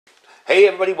Hey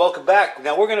everybody, welcome back.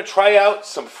 Now we're going to try out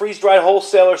some freeze-dried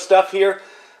wholesaler stuff here.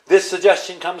 This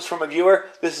suggestion comes from a viewer.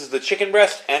 This is the chicken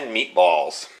breast and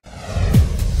meatballs.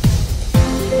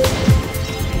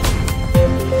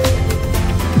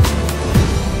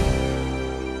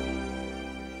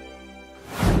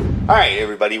 Alright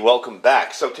everybody, welcome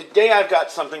back. So today I've got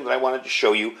something that I wanted to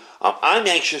show you. I'm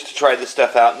anxious to try this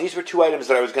stuff out. And these were two items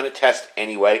that I was going to test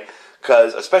anyway,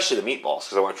 because especially the meatballs,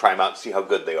 because I want to try them out and see how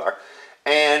good they are.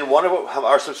 And one of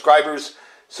our subscribers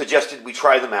suggested we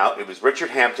try them out. It was Richard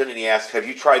Hampton, and he asked, have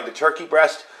you tried the turkey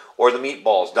breast or the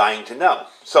meatballs? Dying to know.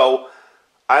 So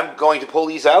I'm going to pull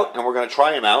these out, and we're going to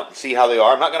try them out and see how they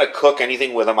are. I'm not going to cook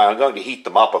anything with them. I'm going to heat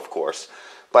them up, of course.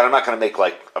 But I'm not going to make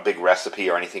like a big recipe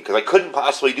or anything, because I couldn't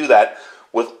possibly do that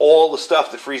with all the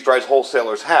stuff that freeze-dried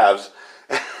wholesalers has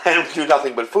and do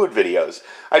nothing but food videos.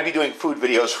 I'd be doing food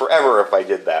videos forever if I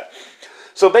did that.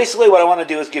 So basically what I want to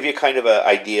do is give you kind of an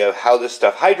idea of how this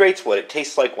stuff hydrates, what it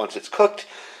tastes like once it's cooked,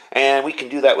 and we can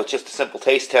do that with just a simple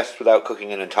taste test without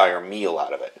cooking an entire meal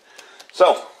out of it.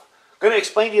 So, I'm going to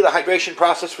explain to you the hydration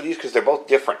process for these because they're both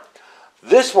different.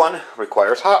 This one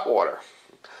requires hot water.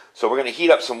 So we're going to heat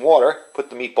up some water, put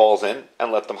the meatballs in,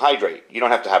 and let them hydrate. You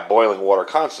don't have to have boiling water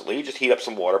constantly. You just heat up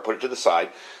some water, put it to the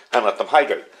side, and let them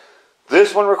hydrate.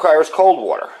 This one requires cold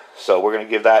water. So we're going to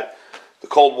give that the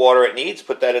cold water it needs,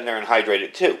 put that in there and hydrate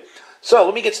it too. So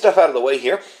let me get stuff out of the way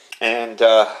here and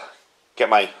get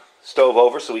my stove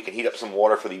over so we can heat up some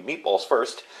water for the meatballs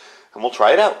first, and we'll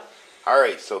try it out.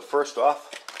 Alright, so first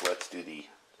off, let's do the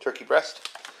turkey breast.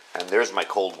 And there's my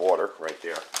cold water right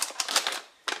there.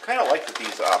 I kind of like that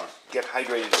these get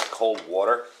hydrated with cold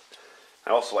water.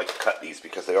 I also like to cut these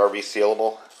because they are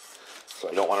resealable, so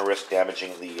I don't want to risk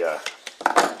damaging the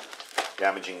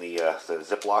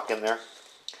Ziploc in there.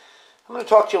 I'm going to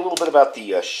talk to you a little bit about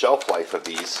the shelf life of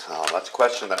these. That's a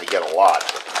question that I get a lot.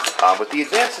 With the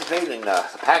advances made in the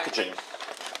packaging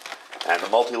and the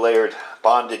multi-layered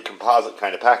bonded composite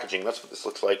kind of packaging, that's what this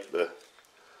looks like. The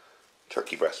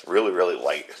turkey breast, really, really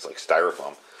light. It's like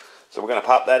styrofoam. So we're going to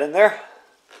pop that in there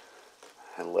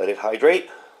and let it hydrate.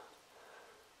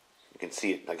 You can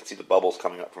see it. I can see the bubbles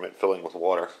coming up from it, filling with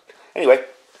water. Anyway,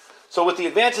 so with the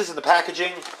advances in the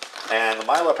packaging and the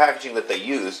Mylar packaging that they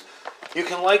use, you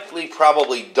can likely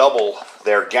probably double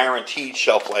their guaranteed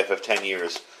shelf life of 10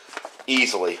 years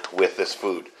easily with this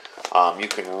food. You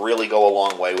can really go a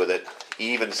long way with it,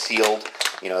 even sealed.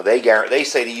 You know, they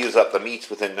say to use up the meats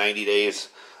within 90 days.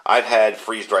 I've had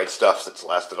freeze-dried stuff that's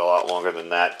lasted a lot longer than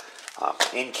that.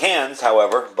 In cans,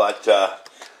 however, but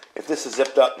if this is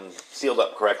zipped up and sealed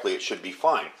up correctly, it should be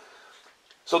fine.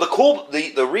 So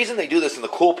the reason they do this, and the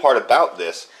cool part about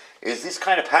this, is this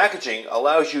kind of packaging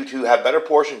allows you to have better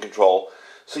portion control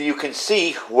so you can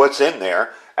see what's in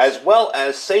there, as well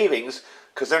as savings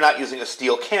because they're not using a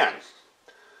steel can.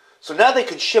 So now they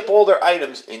can ship all their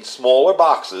items in smaller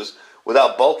boxes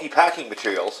without bulky packing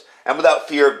materials and without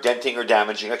fear of denting or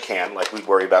damaging a can like we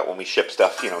worry about when we ship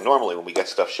stuff, you know, normally when we get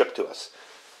stuff shipped to us.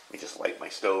 Let me just light my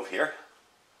stove here.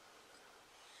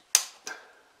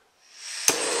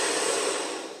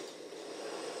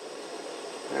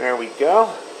 There we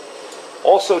go.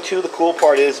 Also, too, the cool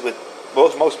part is with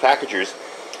most packagers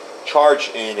charge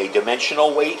in a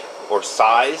dimensional weight or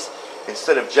size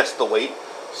instead of just the weight.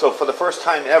 So for the first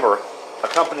time ever, a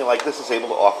company like this is able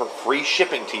to offer free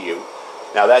shipping to you.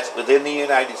 Now that's within the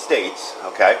United States,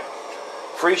 okay?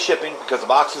 Free shipping because the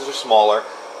boxes are smaller,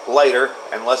 lighter,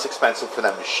 and less expensive for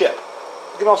them to ship.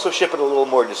 You can also ship it a little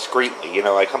more discreetly. You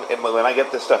know, when I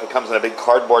get this stuff, it comes in a big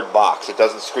cardboard box. It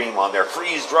doesn't scream on there,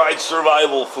 freeze-dried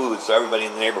survival food, so everybody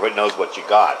in the neighborhood knows what you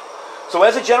got. So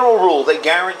as a general rule, they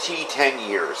guarantee 10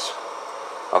 years,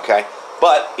 okay?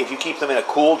 But if you keep them in a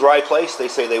cool, dry place, they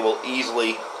say they will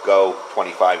easily go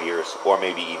 25 years or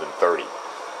maybe even 30.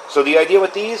 So the idea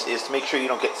with these is to make sure you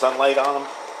don't get sunlight on them.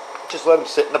 Just let them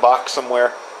sit in the box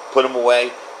somewhere, put them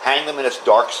away. Hang them in a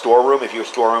dark storeroom if your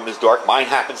storeroom is dark. Mine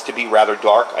happens to be rather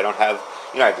dark. I don't have,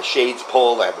 you know, I have the shades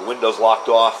pulled, I have the windows locked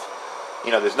off. You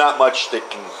know, there's not much that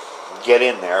can get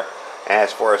in there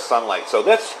as far as sunlight. So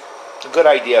that's a good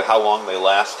idea of how long they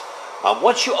last.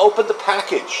 Once you open the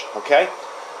package, okay,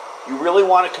 you really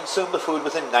want to consume the food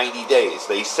within 90 days.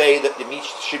 They say that the meat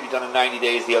should be done in 90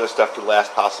 days. The other stuff could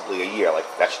last possibly a year,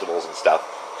 like vegetables and stuff.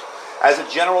 As a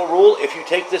general rule, if you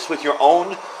take this with your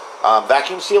own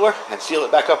vacuum sealer and seal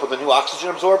it back up with a new oxygen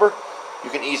absorber,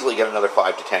 you can easily get another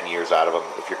 5 to 10 years out of them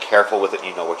if you're careful with it and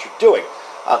you know what you're doing.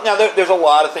 Now, there's a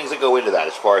lot of things that go into that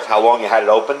as far as how long you had it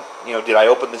open. You know, did I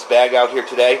open this bag out here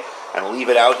today and leave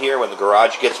it out here when the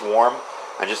garage gets warm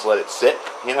and just let it sit,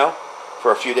 you know,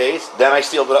 for a few days? Then I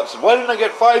sealed it up and said, why didn't I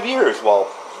get 5 years?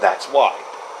 Well, that's why.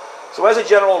 So as a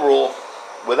general rule,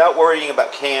 without worrying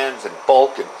about cans and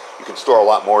bulk, and you can store a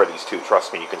lot more of these too.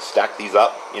 Trust me, you can stack these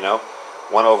up, you know,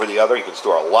 one over the other. You can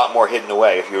store a lot more hidden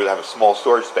away if you have a small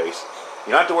storage space.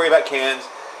 You don't have to worry about cans.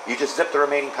 You just zip the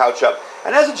remaining pouch up.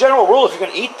 And as a general rule, if you're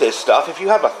going to eat this stuff, if you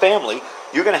have a family,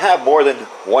 you're going to have more than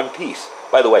one piece.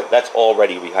 By the way, that's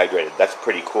already rehydrated. That's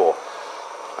pretty cool.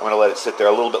 I'm going to let it sit there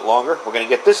a little bit longer. We're going to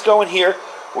get this going here.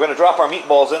 We're going to drop our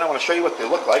meatballs in. I want to show you what they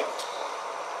look like.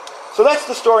 So that's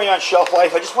the story on shelf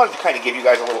life. I just wanted to kind of give you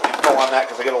guys a little info on that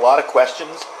because I get a lot of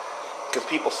questions because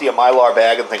people see a Mylar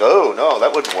bag and think, oh, no,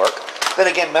 that wouldn't work. Then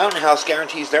again, Mountain House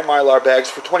guarantees their Mylar bags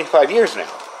for 25 years now.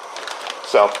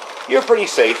 So you're pretty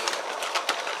safe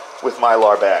with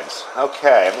Mylar bags.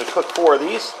 Okay, I'm going to cook 4 of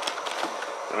these.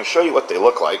 I'm going to show you what they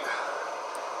look like.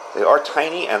 They are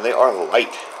tiny and they are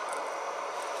light.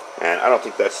 And I don't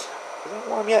think that's... Is that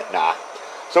warm yet? Nah.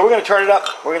 So we're going to turn it up.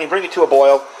 We're going to bring it to a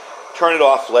boil. Turn it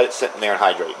off, let it sit in there and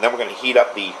hydrate. And then we're going to heat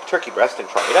up the turkey breast and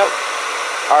try it out.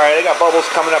 Alright, I got bubbles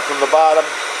coming up from the bottom.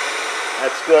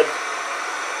 That's good.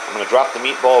 I'm going to drop the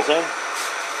meatballs in.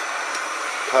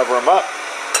 Cover them up.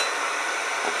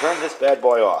 And turn this bad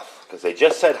boy off. Because they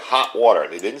just said hot water.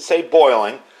 They didn't say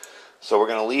boiling. So we're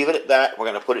going to leave it at that. We're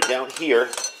going to put it down here.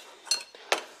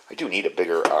 I do need a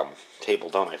bigger table,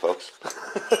 don't I, folks?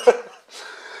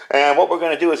 And what we're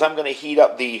going to do is I'm going to heat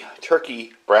up the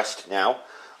turkey breast now.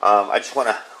 I just want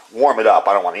to warm it up.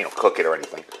 I don't want to, cook it or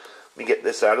anything. Let me get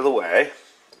this out of the way.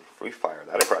 Refire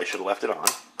that. I probably should have left it on.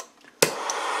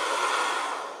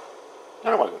 I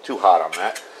don't want to go too hot on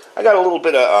that. I got a little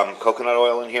bit of coconut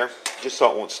oil in here, just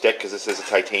so it won't stick, because this is a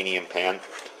titanium pan.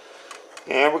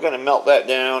 And we're going to melt that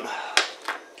down.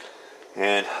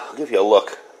 And I'll give you a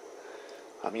look.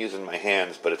 I'm using my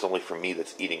hands, but it's only for me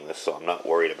that's eating this, so I'm not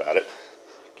worried about it.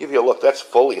 Give you a look. That's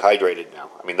fully hydrated now.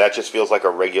 I mean, that just feels like a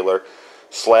regular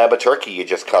slab of turkey you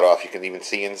just cut off. You can even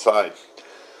see inside.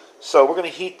 So we're going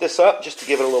to heat this up just to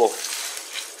give it a little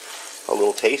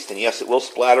taste. And yes, it will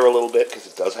splatter a little bit because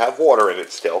it does have water in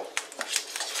it still.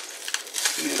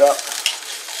 Heat it up.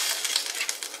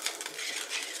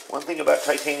 One thing about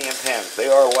titanium pans, they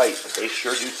are light, but they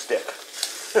sure do stick.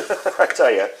 I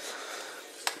tell you,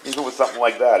 even with something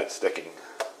like that, it's sticking.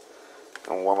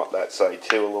 I'll warm up that side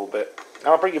too a little bit.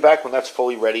 Now I'll bring you back when that's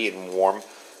fully ready and warm.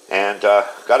 And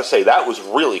got to say, that was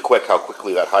really quick how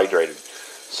quickly that hydrated.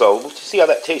 So we'll see how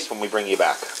that tastes when we bring you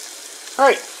back. All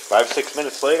right, 5-6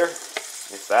 minutes later,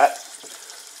 if that,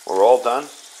 we're all done.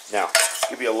 Now,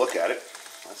 give you a look at it.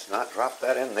 Let's not drop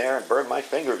that in there and burn my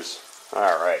fingers.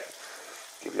 All right,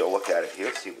 give you a look at it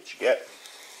here, see what you get.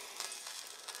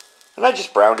 And I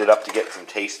just browned it up to get some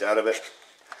taste out of it.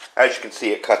 As you can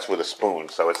see, it cuts with a spoon,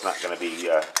 so it's not going to be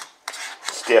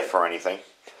stiff or anything.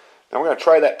 Now we're going to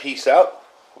try that piece out.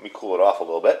 Let me cool it off a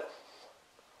little bit.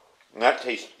 And that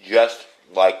tastes just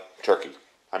like turkey.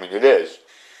 I mean, it is,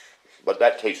 but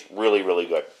that tastes really, really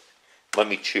good. Let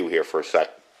me chew here for a sec.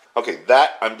 Okay,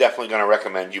 that I'm definitely going to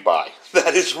recommend you buy.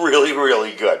 That is really,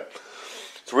 really good.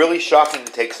 It's really shocking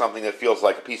to take something that feels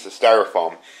like a piece of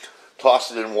styrofoam,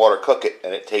 toss it in water, cook it,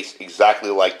 and it tastes exactly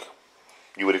like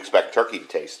you would expect turkey to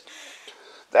taste.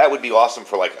 That would be awesome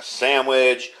for like a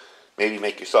sandwich, maybe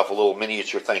make yourself a little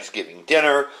miniature Thanksgiving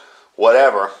dinner,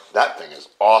 whatever. That thing is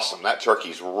awesome. That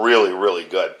turkey's really, really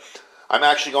good. I'm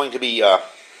actually going to be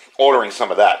ordering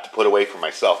some of that to put away for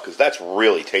myself because that's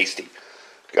really tasty.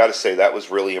 Got to say, that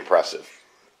was really impressive.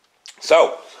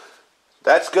 So,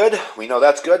 that's good. We know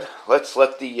that's good. Let's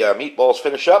let the meatballs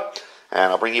finish up,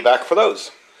 and I'll bring you back for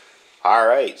those.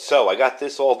 Alright, so I got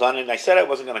this all done, and I said I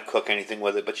wasn't going to cook anything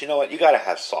with it, but you know what? You got to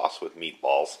have sauce with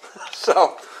meatballs.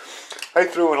 So, I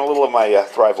threw in a little of my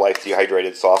Thrive Life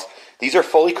dehydrated sauce. These are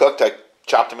fully cooked. I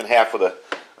chopped them in half with a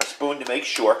spoon to make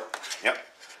sure. Yep.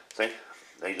 See?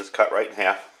 They just cut right in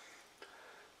half.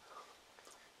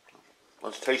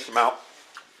 Let's taste them out.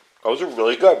 Those are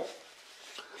really good.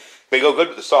 They go good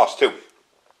with the sauce, too.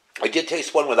 I did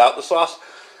taste one without the sauce,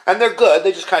 and they're good.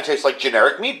 They just kind of taste like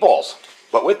generic meatballs.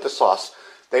 But with the sauce,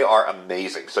 they are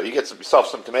amazing. So you get yourself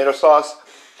some tomato sauce,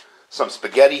 some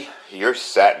spaghetti, you're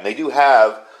set. And they do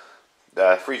have,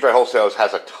 the Freeze-Dried Wholesalers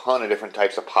has a ton of different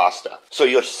types of pasta. So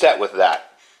you're set with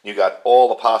that. You got all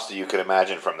the pasta you can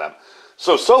imagine from them.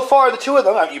 So far, the two of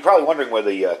them, you're probably wondering where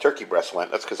the turkey breast went.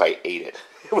 That's because I ate it.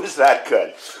 It was that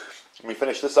good. Let me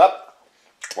finish this up.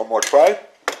 One more try.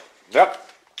 Yep.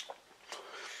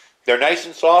 They're nice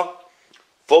and soft,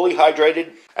 fully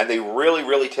hydrated, and they really,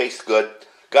 really taste good.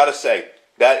 Gotta say,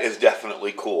 that is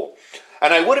definitely cool.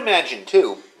 And I would imagine,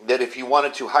 too, that if you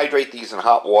wanted to hydrate these in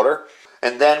hot water,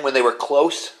 and then when they were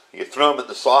close, you throw them in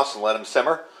the sauce and let them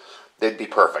simmer, they'd be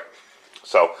perfect.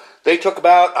 So they took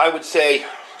about, I would say,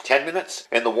 10 minutes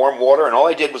in the warm water, and all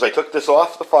I did was I took this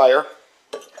off the fire,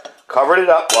 covered it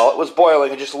up while it was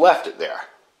boiling, and just left it there.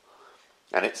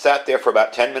 And it sat there for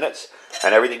about 10 minutes,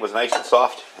 and everything was nice and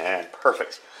soft and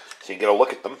perfect. So you can get a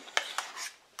look at them.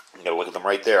 You can get a look at them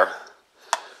right there.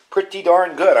 Pretty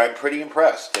darn good. I'm pretty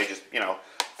impressed. They just,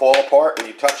 fall apart when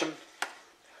you touch them.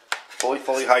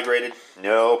 Fully hydrated.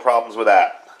 No problems with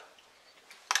that.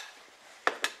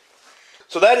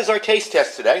 So that is our taste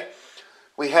test today.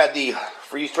 We had the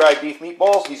freeze-dried beef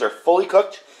meatballs. These are fully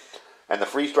cooked. And the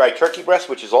freeze-dried turkey breast,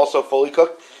 which is also fully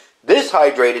cooked. This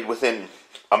hydrated within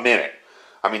a minute.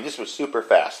 I mean, this was super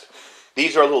fast.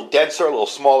 These are a little denser, a little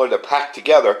smaller. They're packed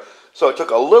together. So it took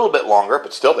a little bit longer,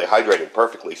 but still they hydrated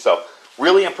perfectly. So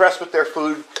really impressed with their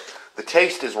food. The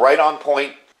taste is right on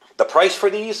point. The price for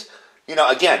these,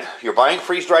 again, you're buying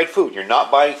freeze-dried food. You're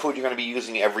not buying food you're going to be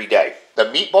using every day. The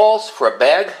meatballs for a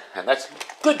bag, and that's a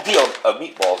good deal of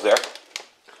meatballs there,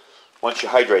 once you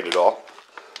hydrate it all.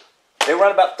 They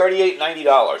run about $38.90.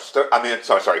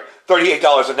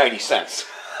 $38.90.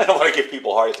 I don't want to give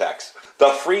people heart attacks. The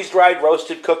freeze-dried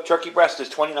roasted cooked turkey breast is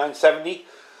 $29.70.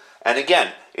 And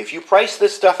again, if you price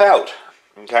this stuff out,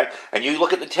 okay, and you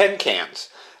look at the 10 cans,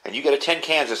 and you get a 10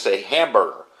 cans that say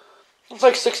hamburger, it's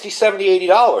like $60, $70,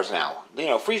 $80 now.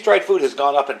 Freeze-dried food has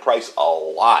gone up in price a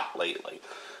lot lately.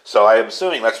 So I am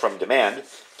assuming that's from demand,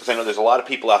 because I know there's a lot of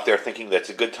people out there thinking that's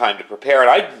a good time to prepare. And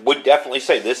I would definitely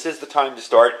say this is the time to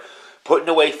start putting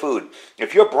away food.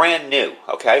 If you're brand new,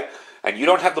 okay, and you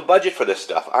don't have the budget for this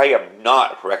stuff, I am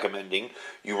not recommending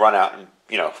you run out and,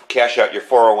 cash out your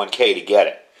 401k to get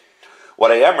it.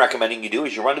 What I am recommending you do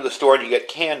is you run to the store and you get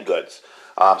canned goods.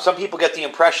 Some people get the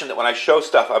impression that when I show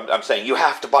stuff, I'm saying you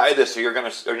have to buy this or you're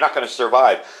not going to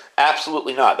survive.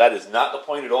 Absolutely not. That is not the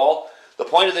point at all. The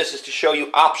point of this is to show you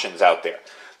options out there.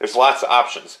 There's lots of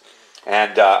options,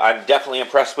 and I'm definitely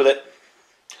impressed with it.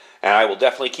 And I will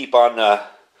definitely keep on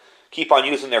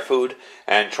using their food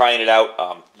and trying it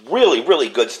out. Really, really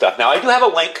good stuff. Now I do have a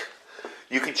link.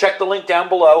 You can check the link down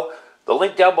below. The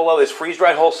link down below is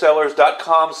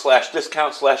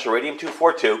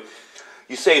freezedridewholesalers.com/iridium242.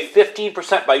 You save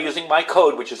 15% by using my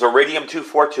code, which is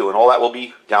iridium242, and all that will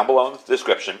be down below in the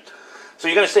description. So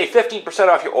you're going to save 15%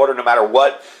 off your order no matter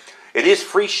what. It is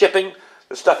free shipping.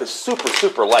 This stuff is super,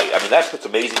 super light. I mean, that's what's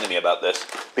amazing to me about this.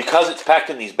 Because it's packed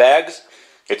in these bags,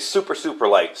 it's super, super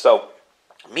light. So,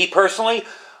 me personally,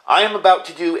 I am about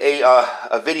to do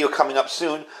a video coming up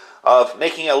soon of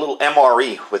making a little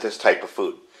MRE with this type of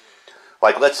food.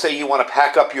 Like, let's say you want to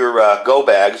pack up your go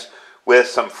bags with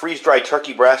some freeze-dried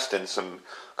turkey breast and some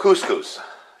couscous.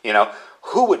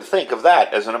 Who would think of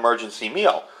that as an emergency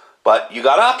meal? But you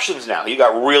got options now. You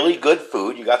got really good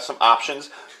food. You got some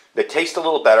options that taste a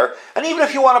little better. And even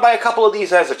if you want to buy a couple of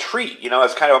these as a treat,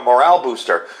 as kind of a morale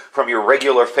booster from your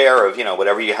regular fare of,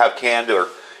 whatever you have canned or,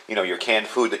 your canned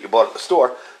food that you bought at the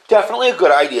store, definitely a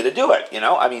good idea to do it.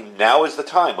 I mean, now is the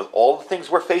time. With all the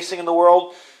things we're facing in the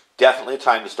world, definitely a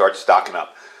time to start stocking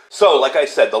up. So, like I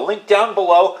said, the link down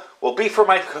below will be for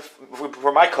my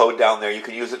code down there. You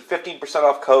can use it, 15%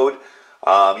 off code.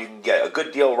 You can get a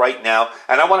good deal right now.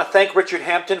 And I want to thank Richard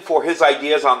Hampton for his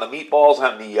ideas on the meatballs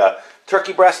and the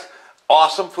turkey breast.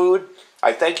 Awesome food.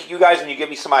 I thank you guys when you give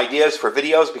me some ideas for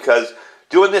videos, because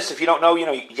doing this, if you don't know,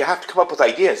 you have to come up with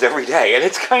ideas every day, and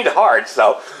it's kind of hard.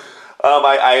 So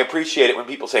I appreciate it when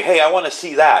people say, hey, I want to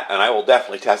see that, and I will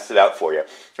definitely test it out for you,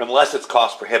 unless it's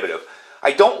cost prohibitive.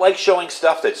 I don't like showing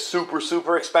stuff that's super,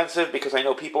 super expensive, because I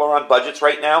know people are on budgets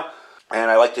right now,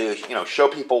 and I like to, show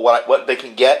people what they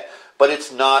can get, but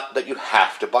it's not that you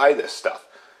have to buy this stuff.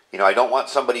 I don't want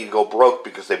somebody to go broke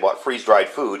because they bought freeze-dried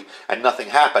food and nothing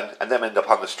happened and them end up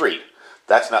on the street.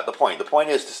 That's not the point. The point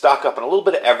is to stock up on a little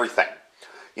bit of everything.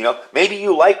 Maybe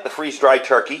you like the freeze-dried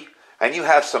turkey and you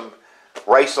have some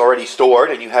rice already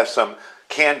stored and you have some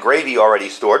canned gravy already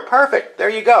stored. Perfect. There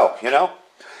you go,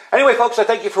 Anyway, folks, I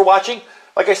thank you for watching.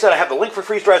 Like I said, I have the link for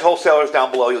freeze-dried wholesalers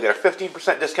down below. You'll get a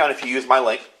 15% discount if you use my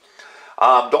link.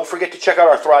 Don't forget to check out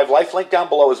our Thrive Life link down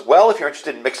below as well if you're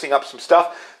interested in mixing up some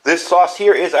stuff. This sauce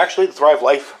here is actually the Thrive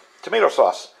Life tomato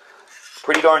sauce.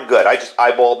 Pretty darn good. I just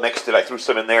eyeball mixed it. I threw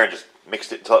some in there and just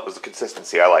mixed it until it was the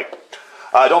consistency I like.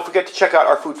 Don't forget to check out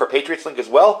our Food for Patriots link as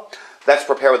well. That's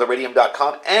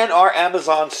preparewithiridium.com, and our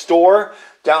Amazon store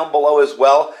down below as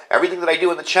well. Everything that I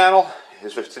do in the channel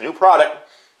is, if it's a new product,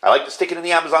 I like to stick it in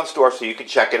the Amazon store so you can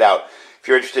check it out. If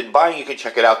you're interested in buying, you can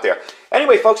check it out there.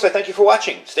 Anyway, folks, I thank you for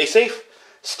watching. Stay safe,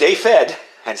 stay fed,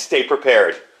 and stay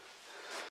prepared.